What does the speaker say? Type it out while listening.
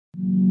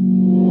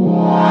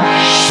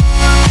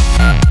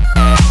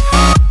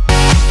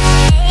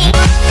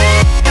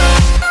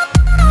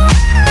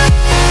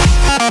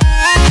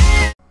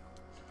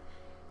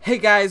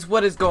guys,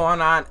 what is going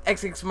on?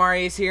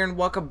 XxMARIOUxX here, and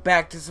welcome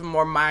back to some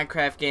more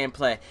Minecraft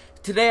gameplay.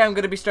 Today I'm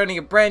going to be starting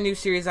a brand new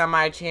series on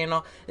my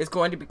channel. It's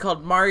going to be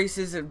called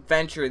XxMARIOUxX's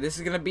Adventure. This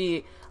is going to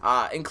be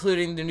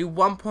including the new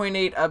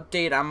 1.8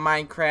 update on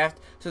Minecraft.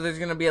 So there's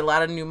going to be a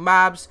lot of new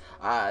mobs,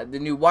 the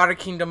new Water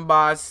Kingdom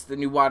boss, the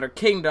new Water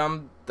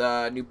Kingdom,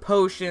 the new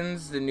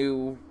potions, the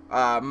new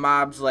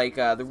mobs like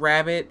the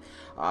rabbit.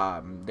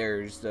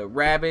 There's the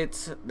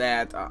rabbits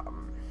that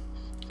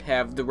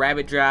have the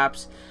rabbit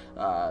drops.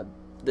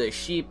 The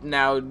sheep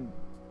now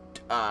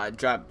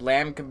drop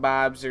lamb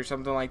kebabs or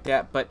something like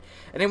that. But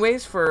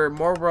anyways, for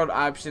more world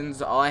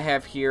options, all I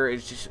have here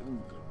is just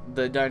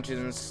the dungeons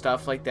and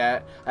stuff like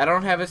that. I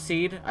don't have a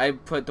seed. I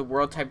put the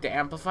world type to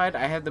amplified.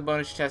 I have the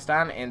bonus chest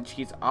on and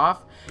she's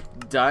off.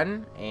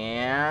 Done.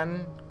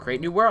 And create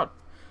new world.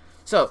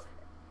 So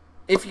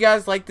if you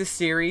guys like this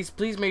series,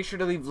 please make sure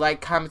to leave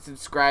like, comments, and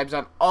subscribes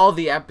on all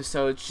the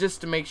episodes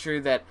just to make sure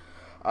that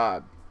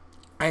I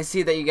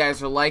see that you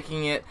guys are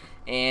liking it,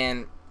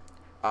 and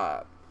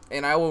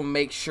I will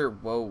make sure.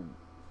 Whoa!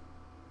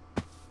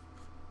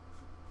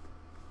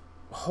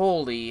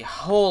 Holy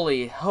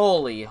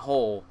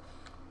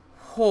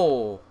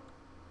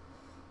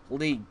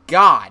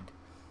God!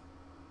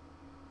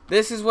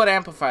 This is what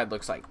amplified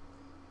looks like.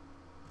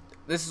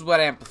 This is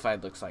what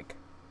amplified looks like.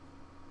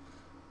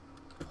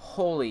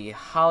 Holy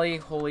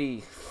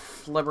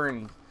flibber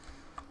and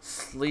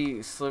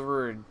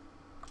sliver.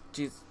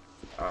 Jeez.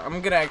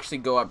 I'm gonna actually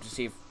go up to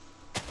see if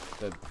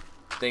the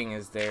thing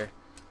is there.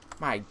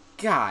 My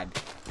God.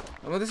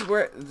 Well, this is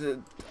where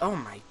the. Oh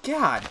my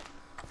God.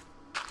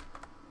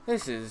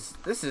 This is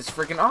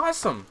freaking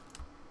awesome.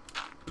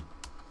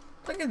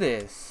 Look at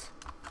this.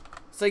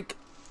 It's like.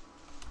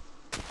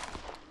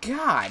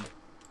 God.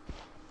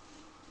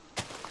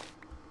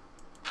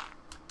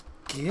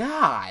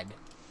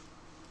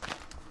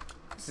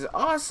 This is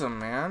awesome,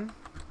 man.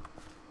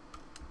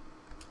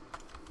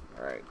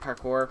 Alright,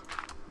 parkour.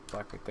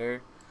 Block right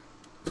there.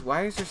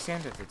 Why is there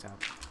sand at the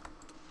top?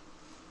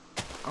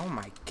 Oh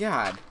my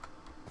God.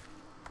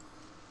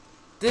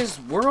 This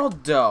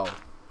world, though.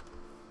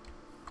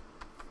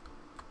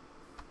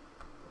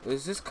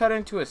 Is this cut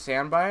into a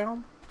sand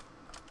biome?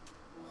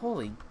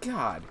 Holy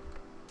God.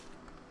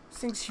 This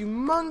thing's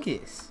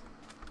humongous.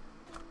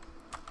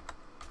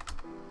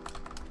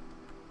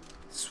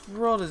 This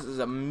world is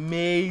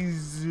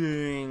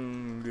amazing.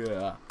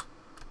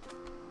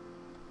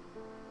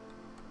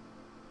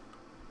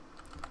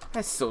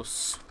 That's so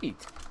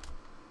sweet.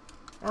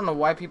 I don't know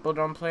why people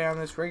don't play on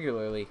this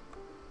regularly.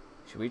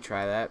 Should we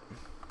try that?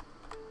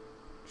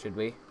 Should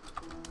we?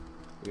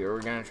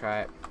 We're gonna try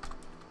it.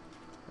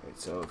 Alright,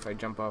 so if I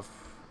jump off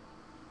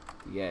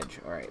the edge.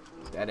 Alright,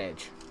 that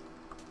edge.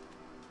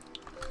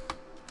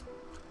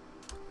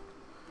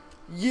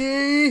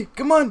 Yay!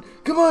 Come on!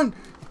 Come on!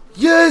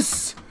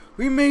 Yes!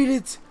 We made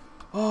it!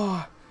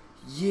 Oh,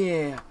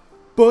 yeah.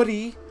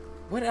 Buddy!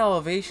 What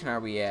elevation are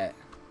we at?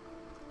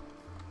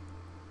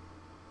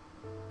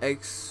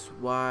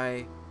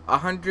 XY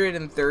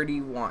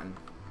 131.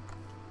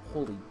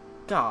 Holy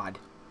God.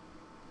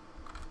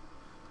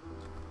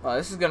 Oh,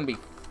 this is gonna be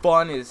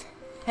fun as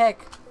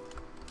heck.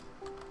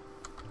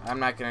 I'm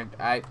not gonna.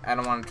 I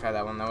don't want to try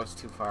that one. That was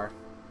too far.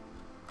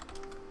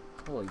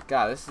 Holy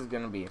God, this is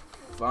gonna be a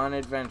fun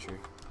adventure.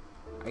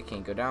 I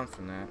can't go down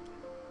from that.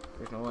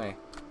 There's no way.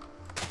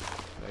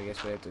 So I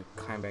guess we have to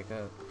climb back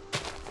up.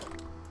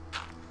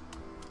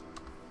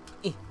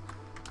 This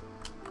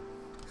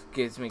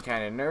gets me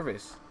kind of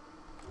nervous.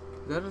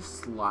 Is that a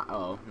slime?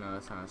 Oh, no,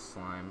 that's not a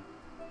slime.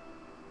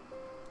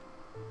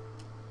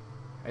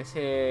 I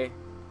say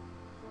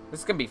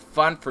this is gonna be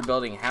fun for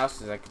building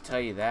houses, I can tell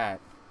you that.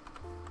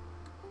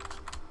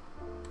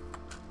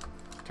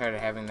 I'm tired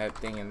of having that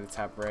thing in the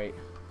top right.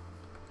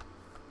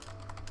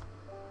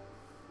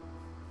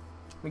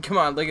 I mean, come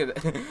on, look at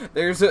that.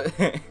 There's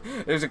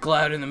a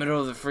cloud in the middle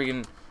of the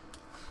friggin'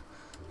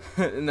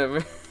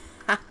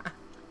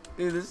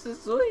 Dude, this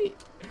is sweet.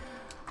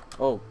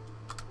 Oh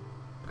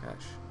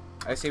gosh.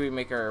 I say we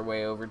make our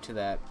way over to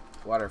that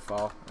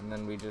waterfall, and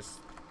then we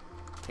just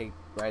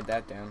ride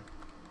that down.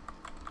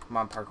 Come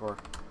on, parkour.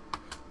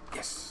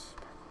 Yes!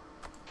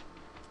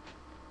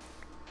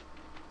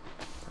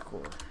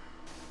 Parkour.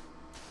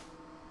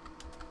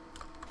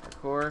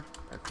 Parkour.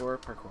 Parkour.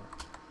 Parkour.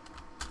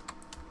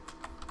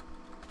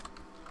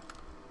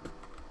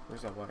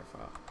 Where's that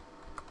waterfall?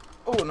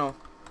 Oh, no.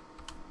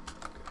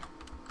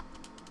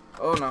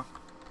 Oh, no.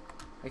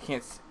 I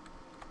can't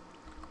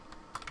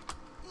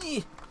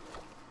see.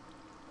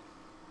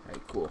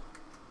 Alright, cool.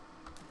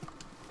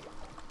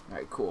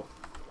 Alright, cool.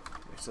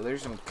 So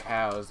there's some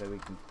cows that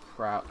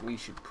we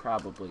should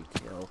probably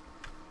kill.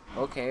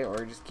 Okay,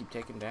 or just keep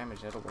taking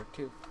damage. That'll work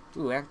too.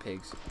 Ooh, and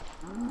pigs.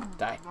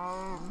 Die.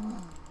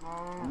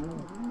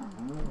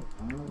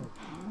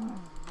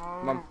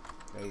 Mom.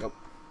 There you go.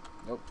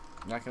 Nope.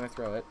 I'm not gonna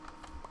throw it.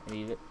 I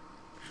need it.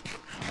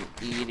 I'm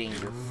eating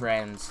your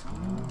friends.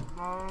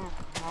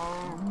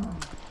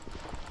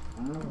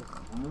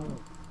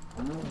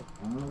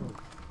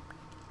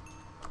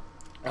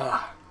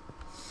 Ah.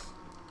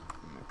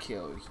 I'm gonna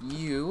kill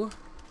you.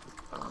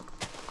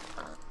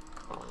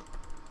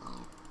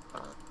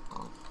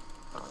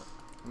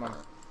 Come on.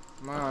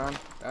 Come on.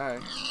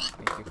 Alright.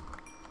 Thank you.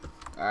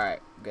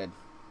 Alright, good.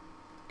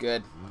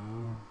 Good.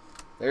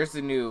 There's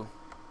the new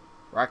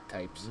rock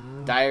types.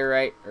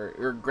 Diorite,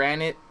 or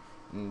granite,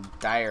 and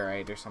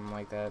diorite, or something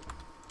like that.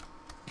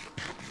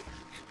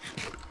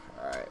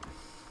 Alright.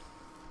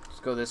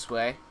 Let's go this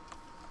way.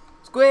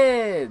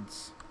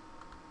 Squids!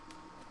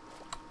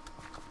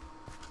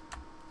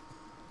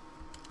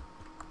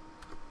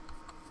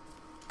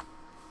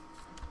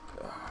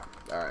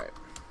 Alright.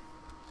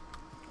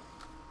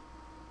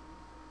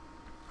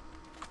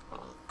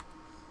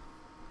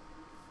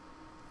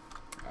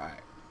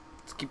 Alright.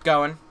 Let's keep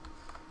going.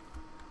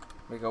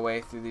 Make our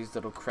way through these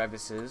little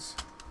crevices.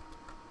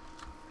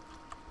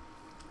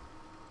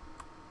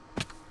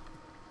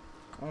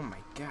 Oh my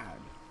god.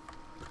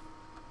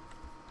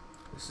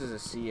 This is a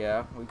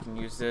Sia. We can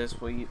use this.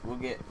 We'll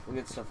get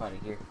stuff out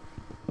of here.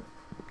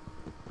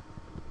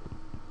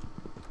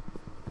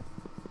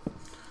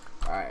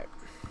 Alright.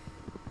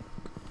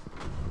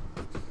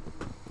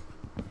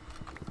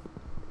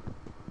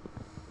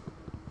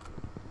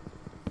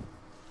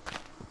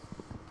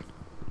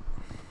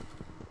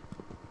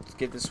 Let's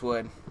get this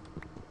wood.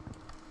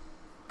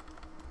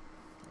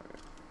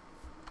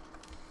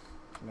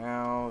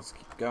 Now let's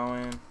keep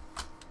going.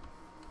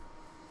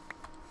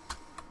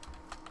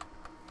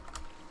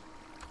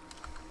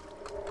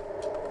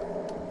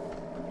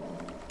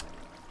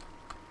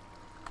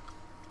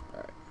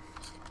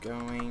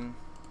 Going.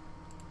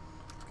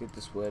 Get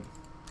this wood.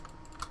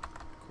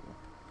 Cool.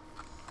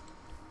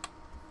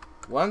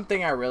 One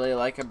thing I really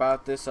like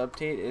about this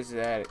update is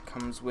that it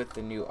comes with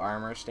the new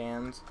armor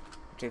stands,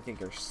 which I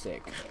think are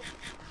sick.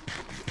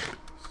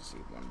 Let's see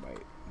one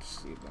bite.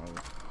 Let's see one.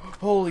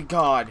 Holy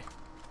god!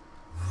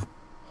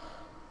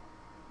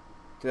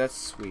 Dude, that's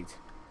sweet.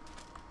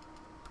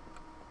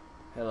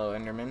 Hello,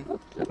 Enderman.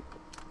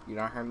 You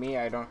don't hurt me,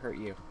 I don't hurt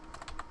you.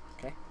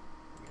 Okay?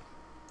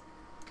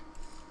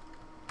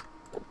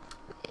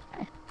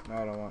 No,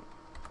 I don't want.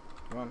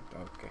 You want?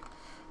 Oh, okay.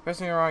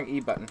 Pressing the wrong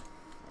E button.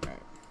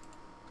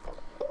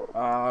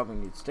 Alright. We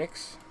need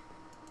sticks.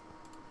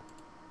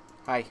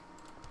 Hi.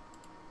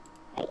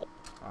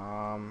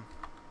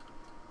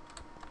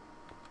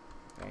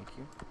 Thank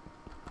you.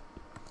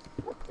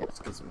 Let's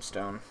get some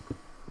stone.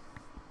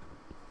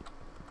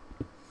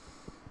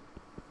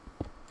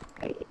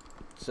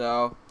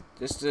 So,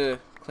 just to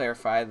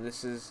clarify,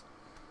 this is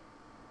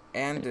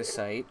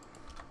andesite.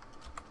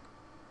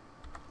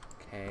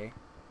 Okay.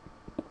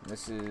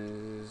 This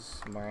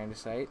is more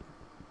andesite.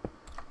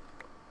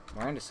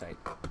 More andesite.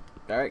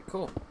 Alright,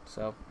 cool.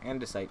 So,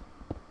 andesite.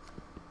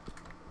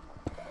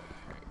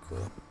 Alright,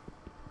 cool.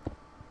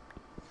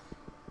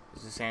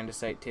 Is this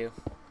andesite too?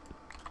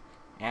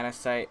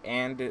 Andesite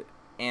and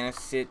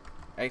andesite.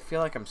 I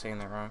feel like I'm saying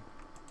that wrong.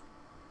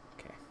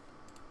 Okay.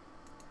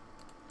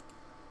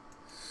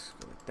 Let's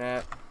go like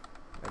that.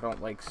 I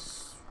don't like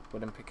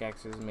wooden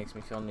pickaxes. It makes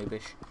me feel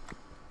noobish.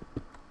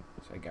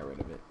 So I got rid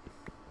of it.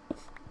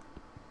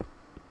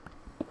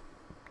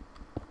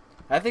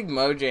 I think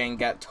Mojang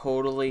got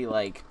totally,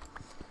 like,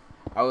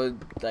 I'm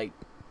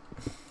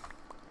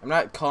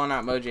not calling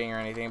out Mojang or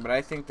anything, but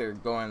I think they're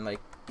going,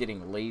 like,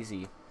 getting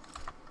lazy.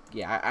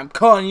 Yeah, I'm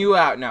calling you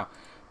out now.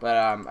 But,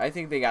 I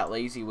think they got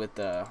lazy with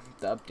the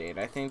update.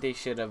 I think they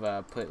should have,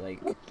 put,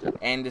 like,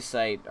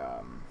 andesite,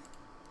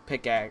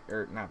 pickaxe,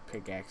 or not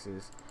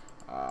pickaxes,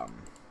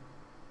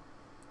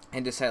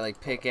 andesite, like,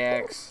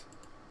 pickaxe,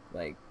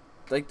 like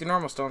the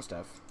normal stone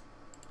stuff.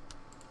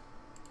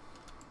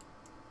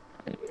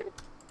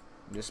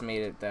 Just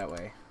made it that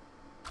way.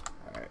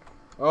 Alright.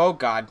 Oh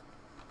god.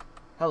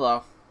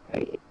 Hello.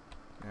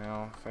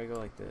 Now, if I go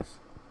like this.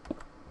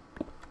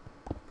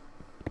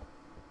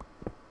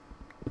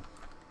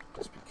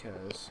 Just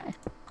because.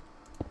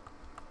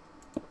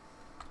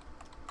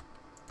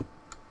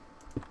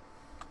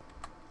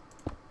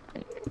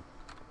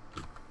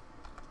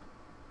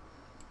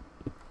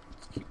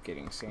 Let's keep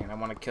getting sand. I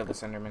want to kill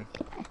this Enderman.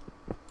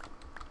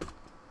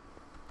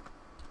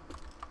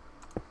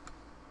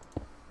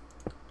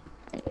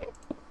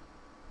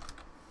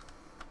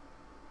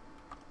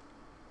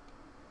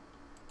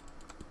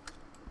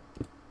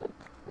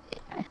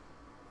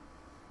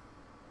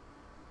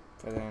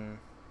 And then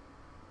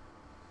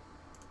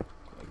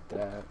like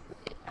that.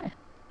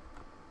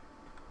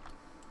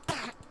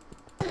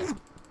 You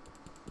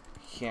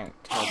can't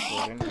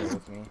teleport in here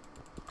with me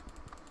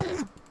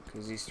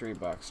because he's 3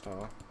 blocks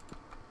tall.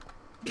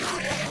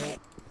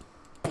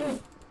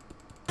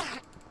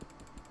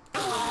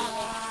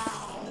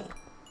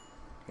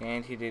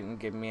 And he didn't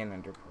give me an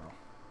ender pearl.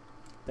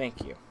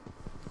 Thank you.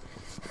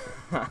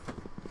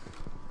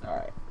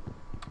 Alright.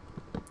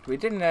 We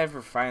didn't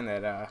ever find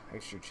that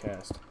extra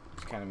chest.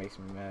 Which kind of makes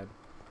me mad.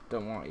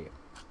 Don't want you.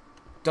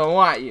 Don't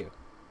want you.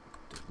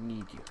 Don't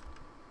need you.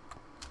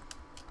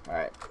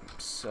 Alright.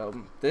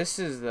 So, this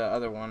is the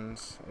other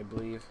ones, I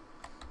believe.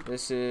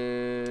 This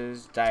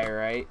is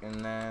diorite,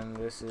 and then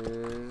this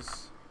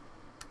is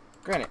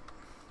granite.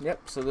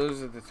 Yep, so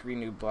those are the 3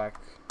 new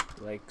black,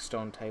 like,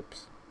 stone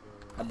types.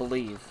 I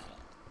believe.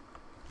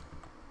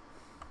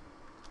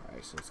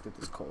 Alright, so let's get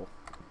this coal.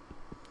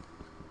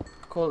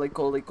 Coal.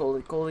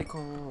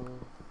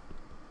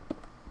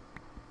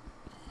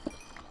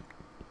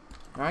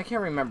 Now I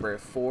can't remember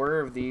if 4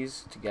 of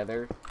these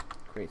together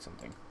create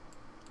something.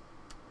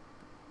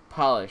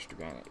 Polished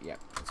granite. Yep,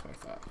 that's what I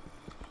thought.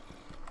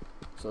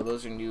 So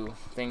those are new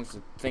things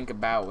to think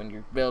about when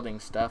you're building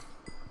stuff.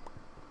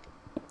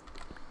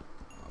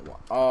 I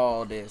want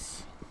all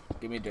this.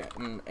 Give me the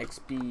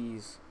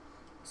XPs.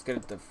 Let's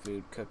get the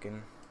food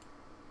cooking.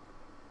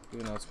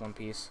 Even though it's 1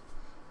 piece,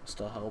 it'll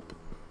still help.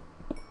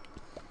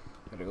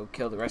 Gotta go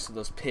kill the rest of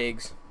those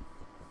pigs.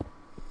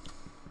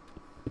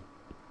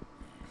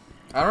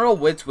 I don't know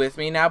what's with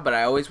me now, but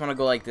I always want to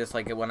go like this,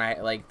 like when I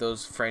like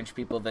those French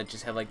people that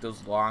just have like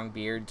those long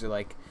beards, or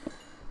like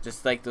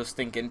just like those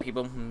thinking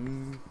people.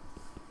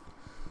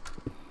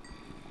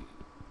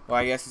 Well,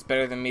 I guess it's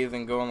better than me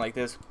than going like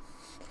this.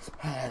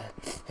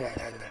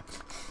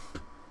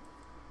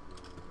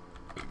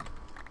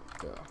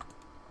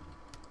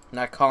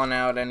 Not calling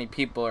out any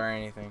people or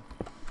anything.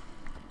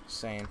 Just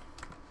saying.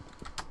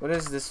 What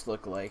does this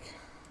look like?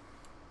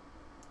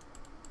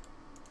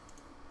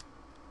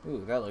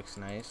 Ooh, that looks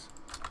nice.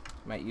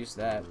 Might use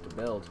that to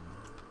build.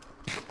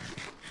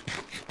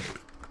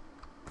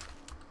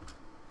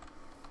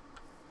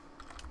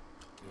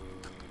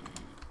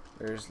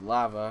 There's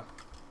lava.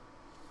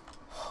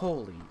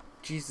 Holy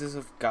Jesus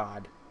of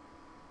God.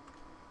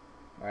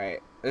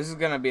 Alright, this is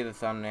gonna be the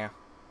thumbnail.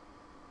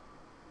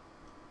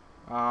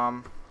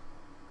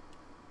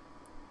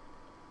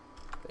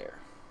 There.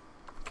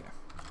 Okay.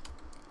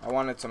 I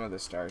wanted some of the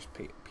stars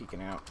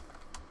peeking out.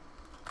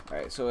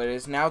 Alright, so it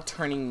is now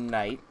turning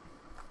night.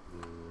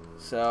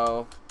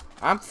 So,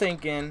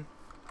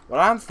 what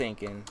I'm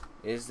thinking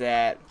is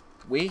that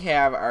we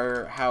have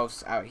our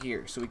house out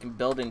here, so we can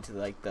build into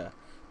like the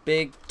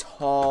big,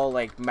 tall,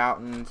 like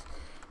mountains,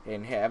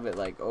 and have it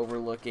like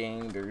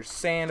overlooking. There's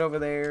sand over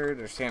there.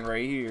 There's sand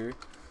right here.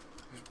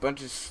 There's a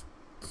bunch of.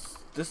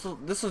 This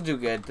will do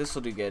good. This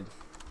will do good.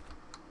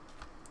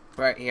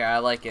 Right here, I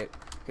like it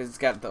because it's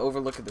got the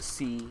overlook of the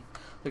sea.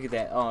 Look at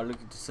that. Oh,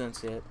 look at the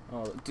sunset.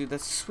 Oh, dude,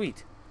 that's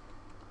sweet.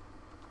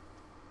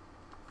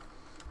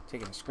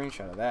 Taking a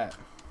screenshot of that.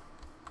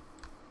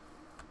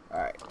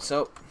 Alright,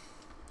 so.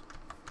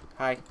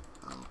 Hi.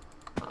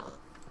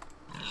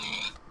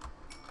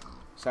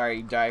 Sorry,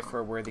 you die for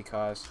a worthy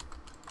cause.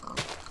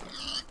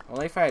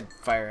 Only if I had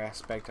fire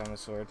aspect on the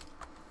sword.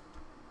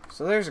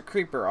 So there's a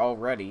creeper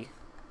already.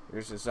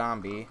 There's a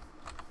zombie.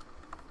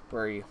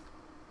 Where are you?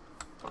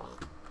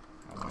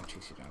 I'm gonna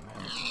chase you down the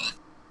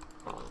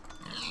hill.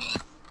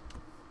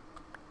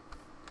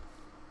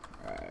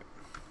 Alright.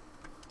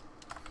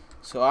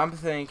 So I'm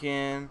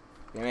thinking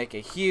we make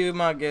a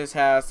humongous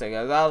house that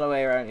goes all the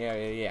way around.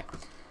 Yeah.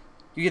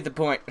 You get the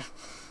point.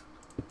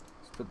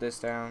 Let's put this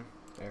down.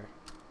 There.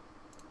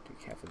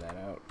 Take half of that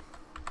out.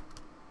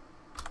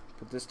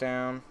 Put this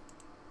down.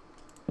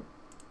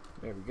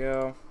 There we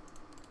go.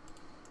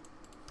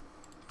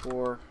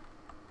 4.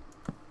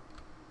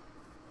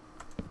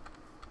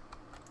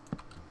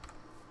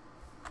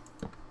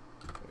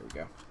 There we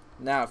go.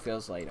 Now it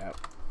feels light out.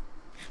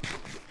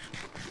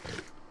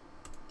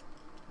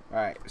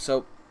 Alright,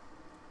 so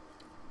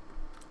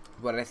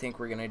what I think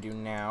we're gonna do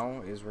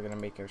now is we're gonna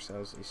make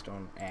ourselves a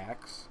stone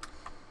axe.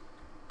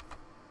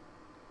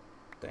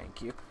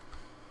 Thank you.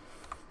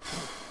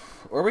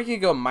 Or we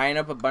could go mine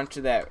up a bunch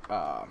of that,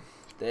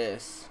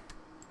 this.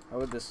 How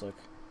would this look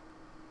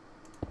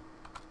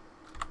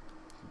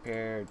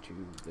compared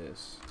to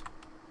this?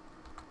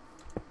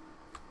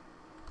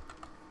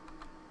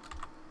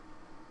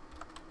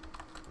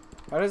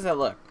 How does that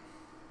look?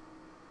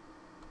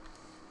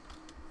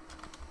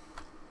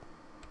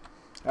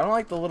 I don't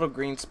like the little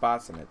green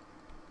spots in it.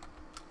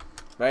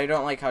 But I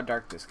don't like how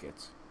dark this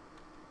gets.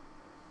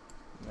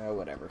 No,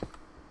 whatever.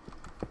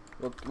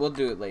 We'll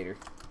do it later.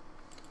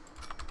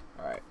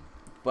 Alright.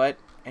 But,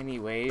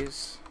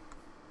 anyways.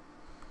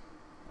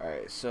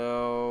 Alright,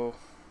 so.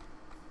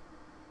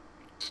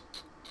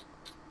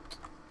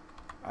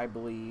 I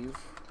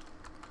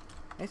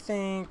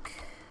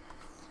think.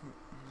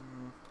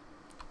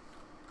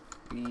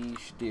 We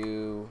should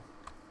do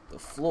the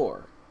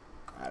floor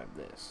out of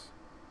this.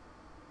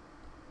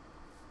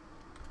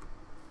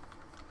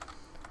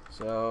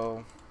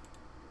 So,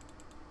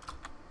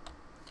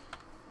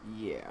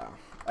 yeah.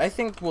 I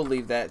think we'll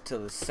leave that till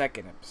the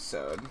second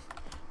episode.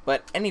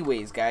 But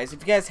anyways, guys,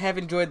 if you guys have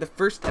enjoyed the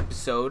first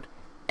episode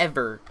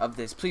ever of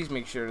this, please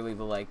make sure to leave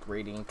a like,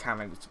 rating,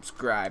 comment, and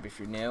subscribe if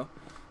you're new.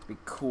 It'd be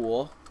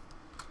cool.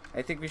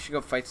 I think we should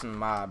go fight some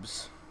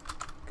mobs.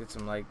 Get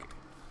some, like,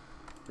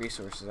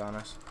 resources on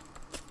us.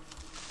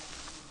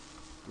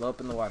 Blow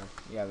up in the water.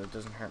 Yeah, that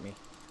doesn't hurt me.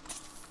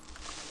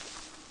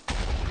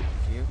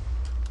 Thank you.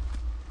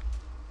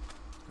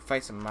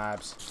 Fight some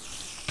mobs.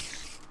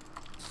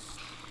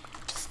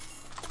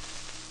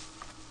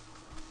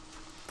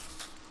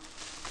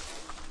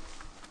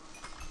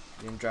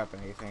 Didn't drop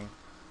anything.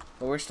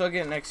 But we're still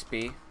getting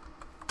XP.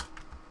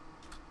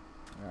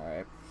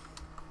 Alright.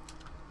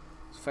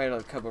 Let's fight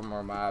a couple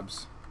more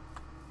mobs.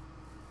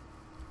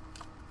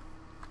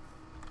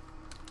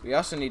 We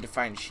also need to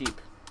find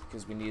sheep,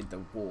 because we need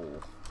the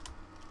wool.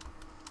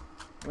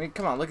 I mean,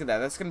 come on, look at that.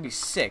 That's gonna be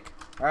sick.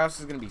 Our house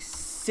is gonna be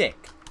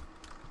sick.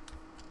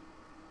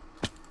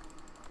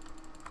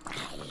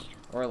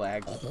 Or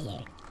lag.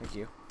 Thank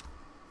you.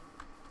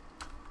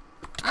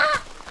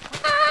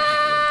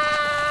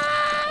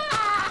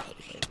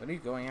 Wait, what are you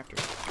going after?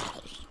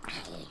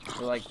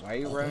 You're like, why are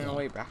you running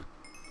away, brah?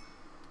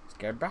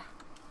 Scared, brah?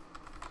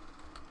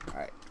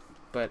 Alright.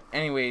 But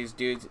anyways,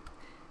 dudes,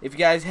 if you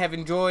guys have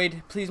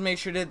enjoyed, please make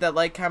sure to hit that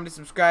like, comment, and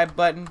subscribe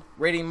button.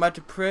 Rating much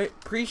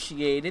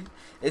appreciated.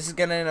 This is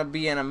going to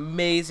be an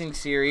amazing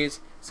series.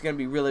 It's going to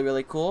be really,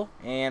 really cool.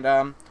 And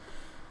I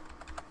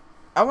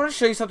want to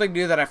show you something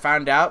new that I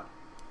found out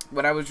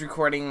when I was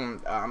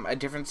recording a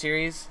different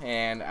series.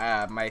 And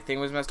my thing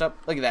was messed up.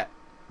 Look at that.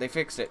 They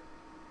fixed it.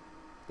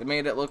 They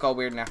made it look all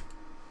weird now.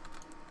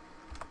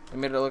 They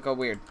made it look all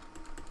weird.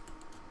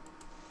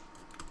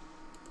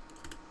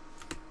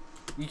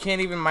 You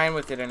can't even mine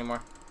with it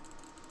anymore.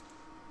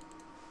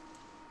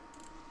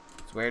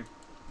 It's weird.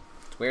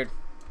 It's weird.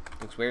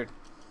 It looks weird.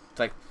 It's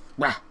like,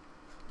 brah,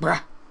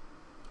 brah,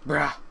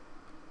 brah.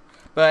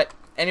 But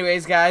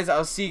anyways, guys,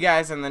 I'll see you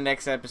guys in the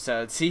next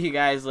episode. See you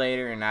guys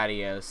later, and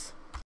adios.